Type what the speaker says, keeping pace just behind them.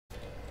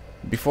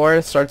Before I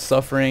start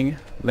suffering,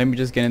 let me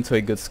just get into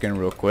a good skin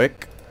real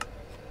quick.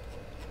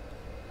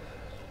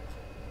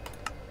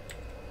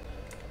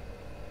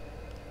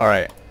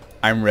 Alright,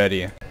 I'm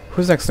ready.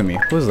 Who's next to me?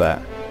 Who's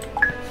that?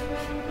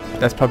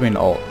 That's probably an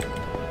alt.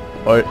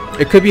 Or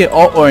it could be an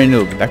alt or a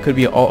noob. That could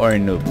be an alt or a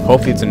noob.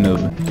 Hopefully it's a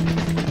noob.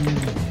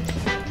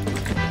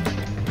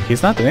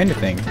 He's not doing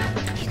anything.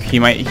 He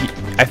might.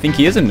 I think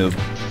he is a noob.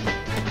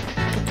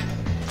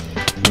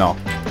 No.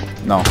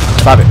 No.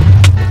 Stop it.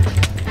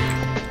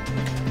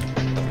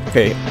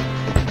 Okay.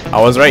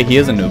 I was right. He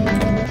is a noob.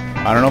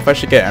 I don't know if I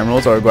should get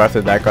emeralds or go after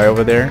that guy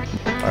over there.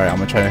 Alright, I'm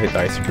gonna try to hit the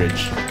icy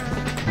bridge.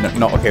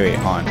 No, okay, wait.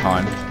 Hold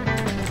on.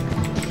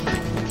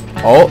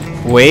 Oh,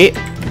 wait.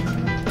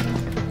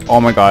 Oh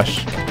my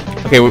gosh.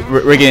 Okay,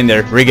 we're getting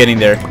there. We're getting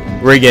there.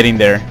 We're getting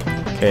there.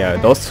 Okay,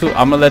 those two,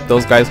 I'm gonna let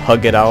those guys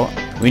hug it out.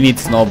 We need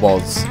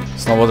snowballs.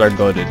 Snowballs are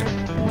goated.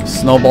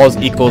 Snowballs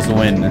equals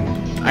win.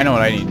 I know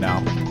what I need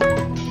now.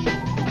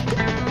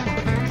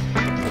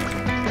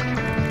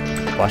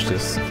 Watch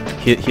this.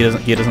 He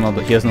doesn't know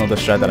the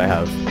strat that I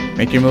have.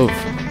 Make your move.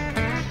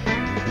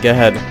 Get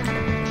ahead.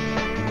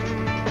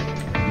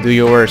 Do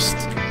your worst.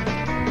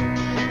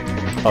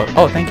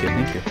 Oh, thank you.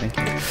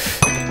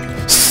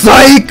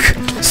 Psych!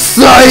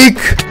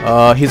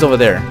 Psych! He's over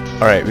there.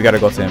 Alright, we gotta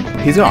go to him.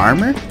 He's got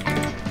armor?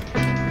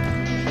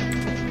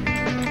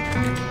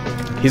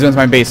 He's going to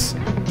my base.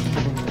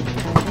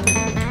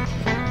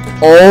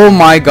 Oh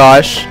my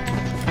gosh.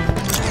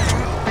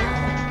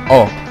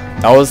 Oh,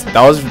 that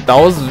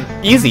was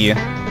easy.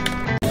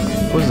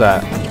 Who's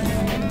that?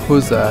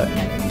 Who's that?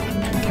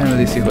 Can't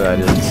really see who that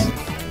is.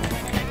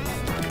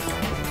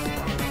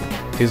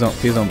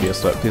 Please don't be a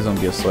sweat. Please don't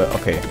be a sweat.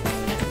 Okay.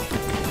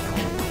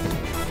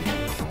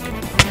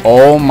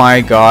 Oh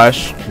my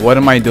gosh. What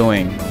am I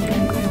doing?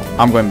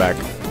 I'm going back.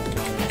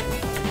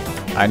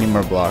 I need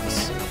more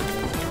blocks.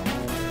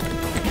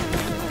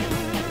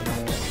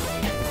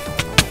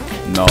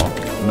 No.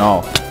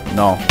 No.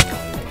 No.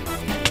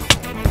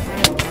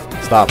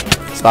 Stop.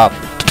 Stop.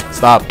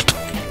 Stop.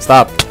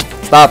 Stop.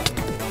 Stop.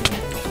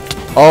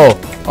 Oh.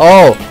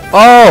 Oh.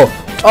 Oh.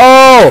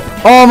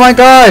 Oh. Oh my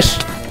gosh.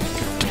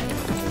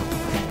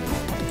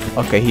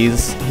 Okay,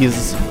 he's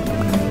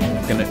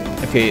gonna.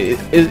 Okay,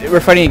 we're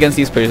fighting against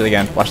these players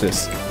again. Watch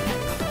this.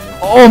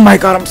 Oh my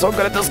god, I'm so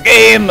good at this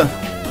game.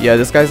 Yeah,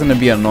 this guy's gonna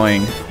be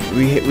annoying.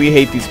 We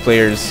hate these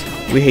players.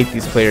 We hate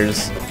these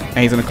players. And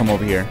he's gonna come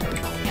over here.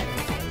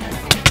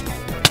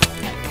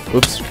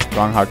 Oops,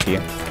 wrong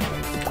hotkey.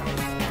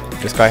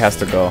 This guy has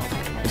to go.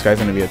 This guy's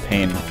gonna be a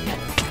pain.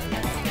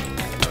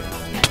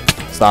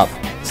 Stop.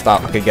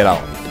 Stop. Okay, get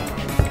out.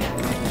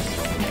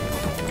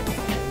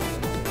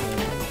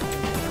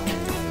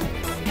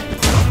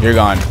 You're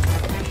gone.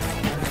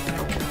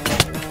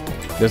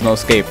 There's no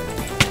escape.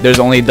 There's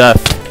only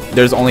death.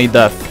 There's only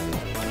death.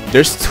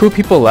 There's 2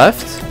 people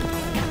left,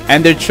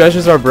 and their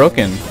treasures are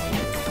broken.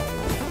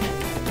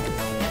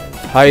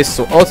 Oh, it's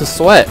a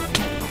sweat.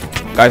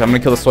 Guys, I'm gonna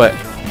kill the sweat.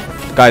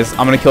 Guys,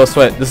 I'm gonna kill a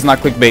sweat. This is not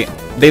clickbait.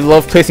 They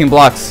love placing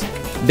blocks.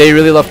 They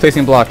really love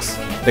placing blocks.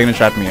 They're gonna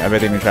trap me. I bet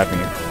they're gonna trap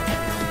me.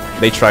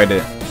 They tried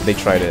it. They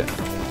tried it.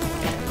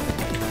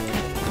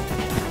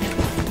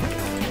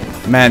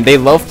 Man, they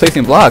love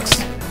placing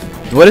blocks.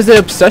 What is their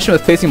obsession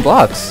with placing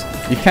blocks?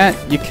 You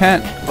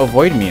can't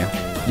avoid me.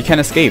 You can't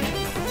escape.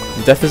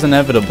 Death is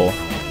inevitable.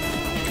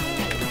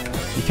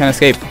 You can't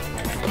escape.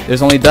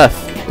 There's only death.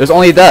 There's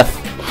only death.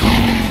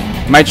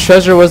 My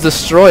treasure was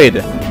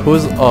destroyed.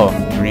 Who's... Oh,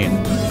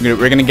 green.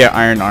 We're gonna get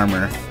iron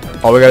armor.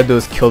 All we gotta do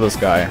is kill this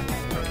guy.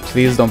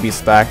 Please don't be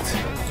stacked.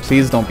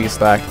 Please don't be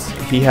stacked.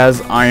 He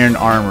has iron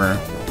armor.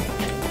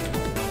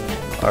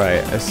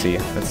 Alright, let's see.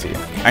 Let's see.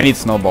 I need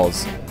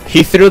snowballs.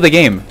 He threw the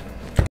game.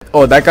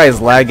 Oh, that guy is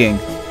lagging.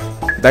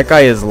 That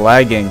guy is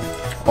lagging.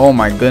 Oh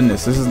my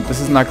goodness, this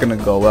is not gonna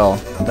go well.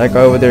 That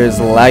guy over there is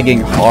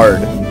lagging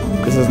hard.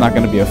 This is not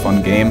gonna be a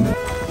fun game.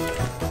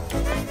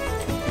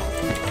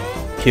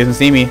 He doesn't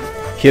see me.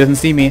 He doesn't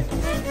see me.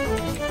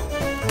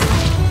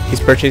 He's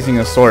purchasing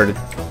a sword.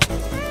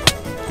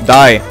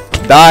 Die.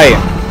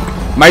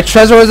 Die. My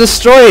treasure was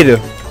destroyed.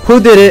 Who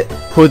did it?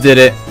 Who did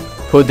it?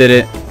 Who did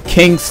it?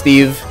 King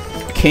Steve.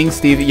 King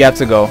Steve, you have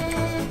to go.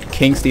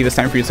 King Steve, it's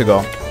time for you to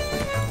go.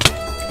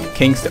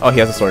 King Steve. Oh, he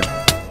has a sword.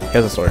 He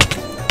has a sword.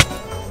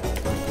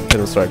 He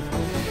has a sword.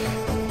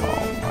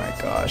 Oh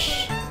my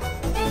gosh.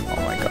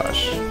 Oh my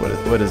gosh.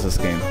 What is this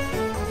game?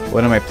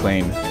 What am I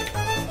playing?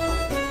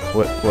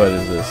 What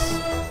is this?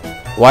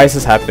 Why is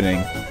this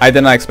happening? I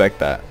did not expect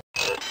that.